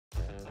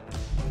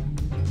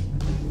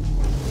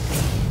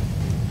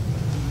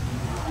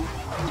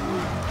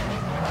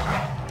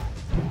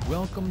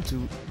Welcome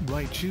to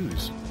Right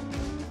Choose.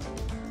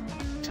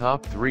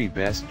 Top 3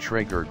 Best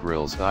Traeger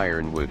Grills.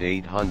 Ironwood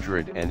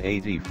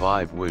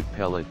 885 Wood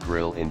Pellet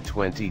Grill in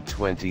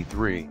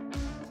 2023.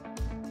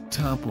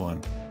 Top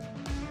 1.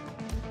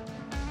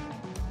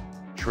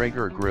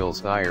 Traeger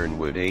Grills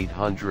Ironwood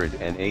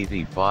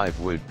 885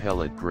 Wood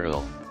Pellet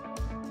Grill.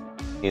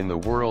 In the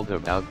world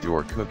of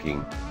outdoor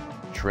cooking,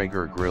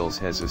 Traeger Grills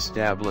has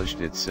established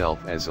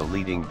itself as a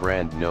leading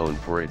brand known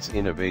for its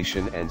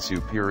innovation and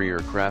superior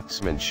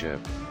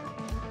craftsmanship.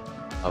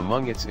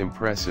 Among its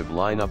impressive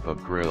lineup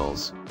of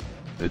grills,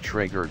 the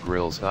Traeger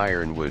Grills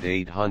Ironwood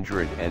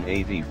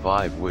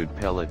 885 Wood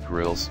Pellet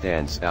Grill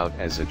stands out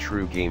as a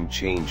true game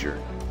changer.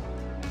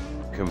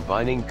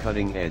 Combining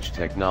cutting-edge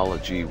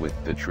technology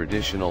with the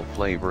traditional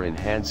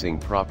flavor-enhancing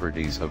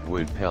properties of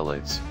wood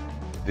pellets,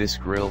 this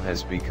grill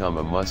has become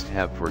a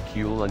must-have for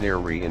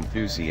culinary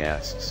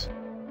enthusiasts.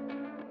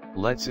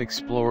 Let's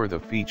explore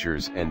the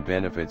features and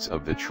benefits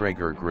of the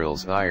Traeger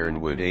Grills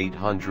Ironwood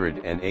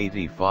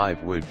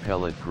 885 Wood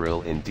Pellet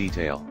Grill in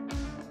detail.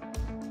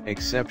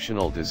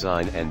 Exceptional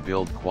design and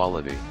build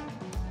quality.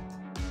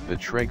 The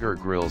Traeger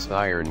Grills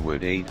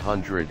Ironwood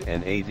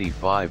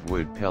 885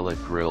 Wood Pellet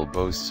Grill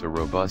boasts a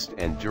robust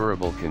and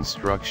durable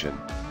construction.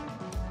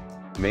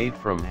 Made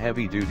from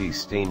heavy-duty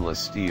stainless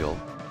steel,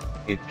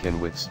 it can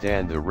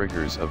withstand the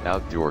rigors of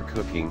outdoor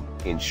cooking,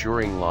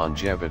 ensuring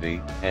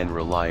longevity and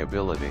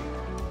reliability.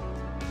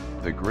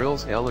 The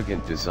grill's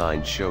elegant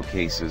design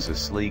showcases a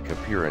sleek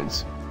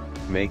appearance,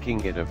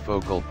 making it a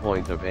focal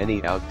point of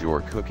any outdoor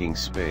cooking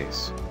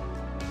space.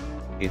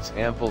 Its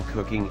ample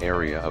cooking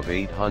area of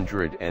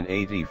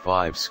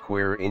 885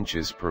 square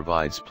inches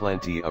provides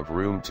plenty of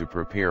room to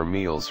prepare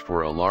meals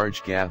for a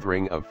large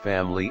gathering of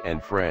family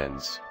and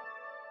friends.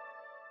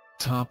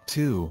 Top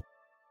 2.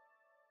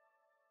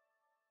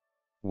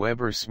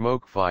 Weber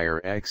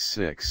SmokeFire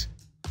X6,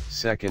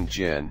 2nd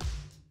Gen,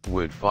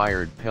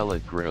 Wood-Fired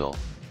Pellet Grill.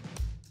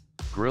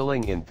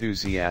 Grilling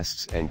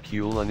enthusiasts and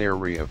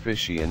culinary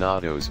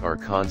aficionados are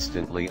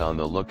constantly on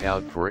the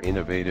lookout for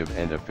innovative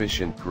and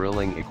efficient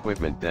grilling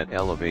equipment that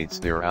elevates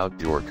their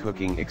outdoor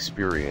cooking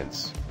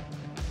experience.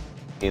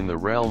 In the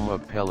realm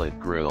of pellet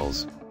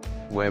grills,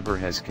 Weber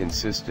has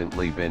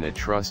consistently been a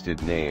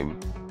trusted name,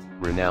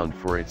 renowned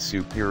for its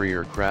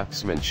superior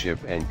craftsmanship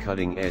and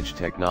cutting-edge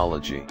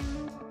technology.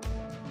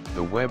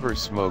 The Weber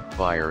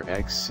SmokeFire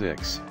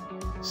X6,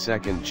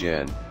 2nd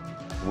Gen,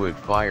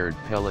 Wood-Fired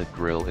Pellet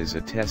Grill is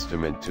a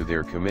testament to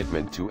their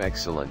commitment to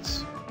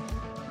excellence.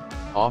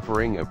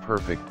 Offering a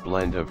perfect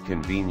blend of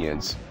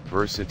convenience,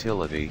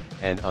 versatility,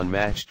 and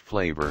unmatched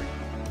flavor,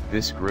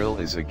 this grill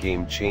is a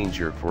game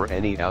changer for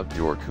any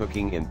outdoor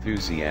cooking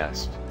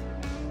enthusiast.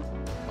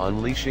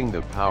 Unleashing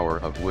the power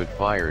of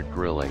wood-fired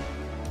grilling.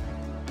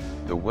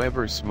 The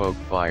Weber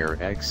SmokeFire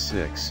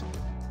X6,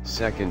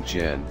 2nd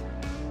Gen,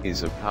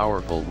 is a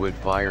powerful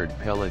wood-fired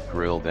pellet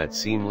grill that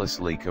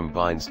seamlessly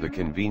combines the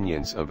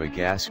convenience of a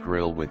gas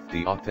grill with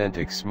the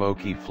authentic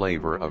smoky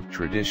flavor of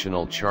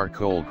traditional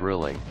charcoal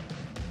grilling.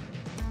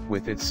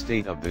 With its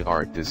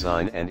state-of-the-art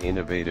design and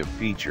innovative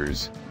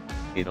features,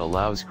 it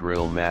allows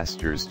grill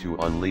masters to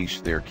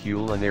unleash their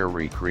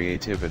culinary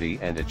creativity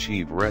and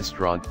achieve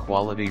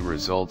restaurant-quality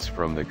results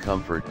from the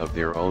comfort of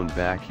their own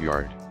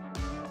backyard.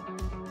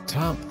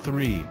 Top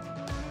 3.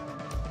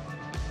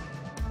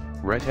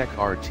 recteq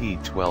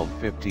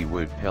RT1250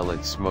 Wood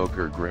Pellet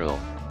Smoker Grill.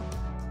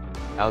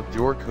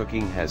 Outdoor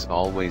cooking has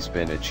always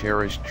been a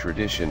cherished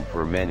tradition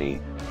for many,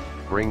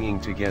 bringing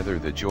together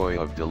the joy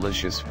of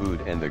delicious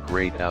food and the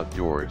great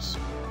outdoors.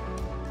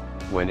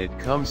 When it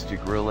comes to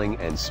grilling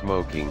and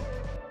smoking,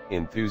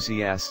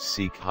 enthusiasts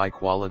seek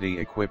high-quality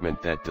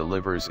equipment that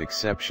delivers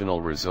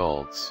exceptional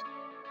results.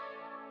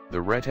 The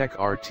recteq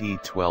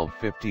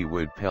RT1250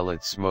 Wood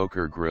Pellet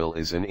Smoker Grill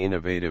is an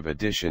innovative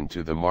addition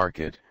to the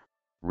market,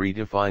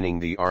 redefining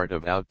the art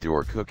of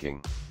outdoor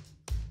cooking.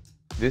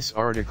 This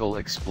article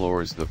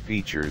explores the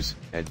features,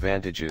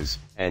 advantages,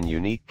 and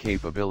unique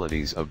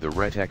capabilities of the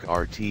recteq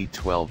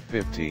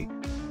RT1250,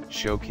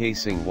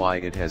 showcasing why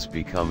it has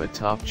become a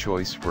top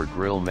choice for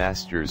grill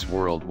masters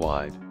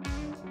worldwide.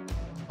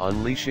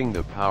 Unleashing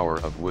the power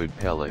of wood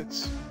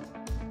pellets.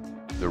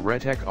 The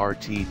recteq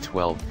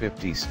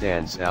RT1250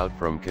 stands out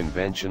from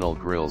conventional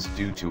grills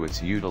due to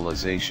its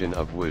utilization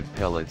of wood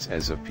pellets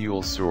as a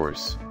fuel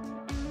source.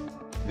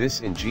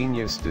 This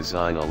ingenious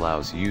design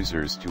allows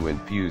users to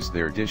infuse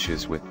their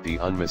dishes with the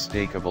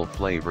unmistakable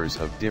flavors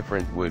of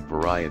different wood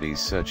varieties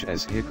such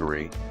as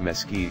hickory,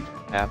 mesquite,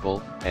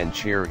 apple, and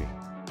cherry.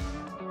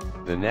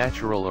 The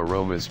natural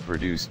aromas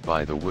produced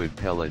by the wood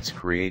pellets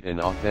create an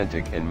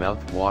authentic and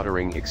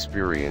mouth-watering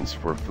experience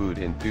for food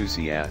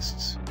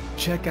enthusiasts.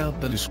 Check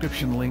out the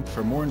description link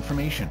for more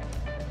information.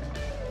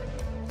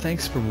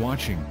 Thanks for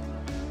watching.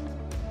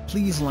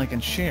 Please like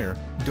and share,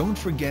 don't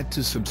forget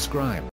to subscribe.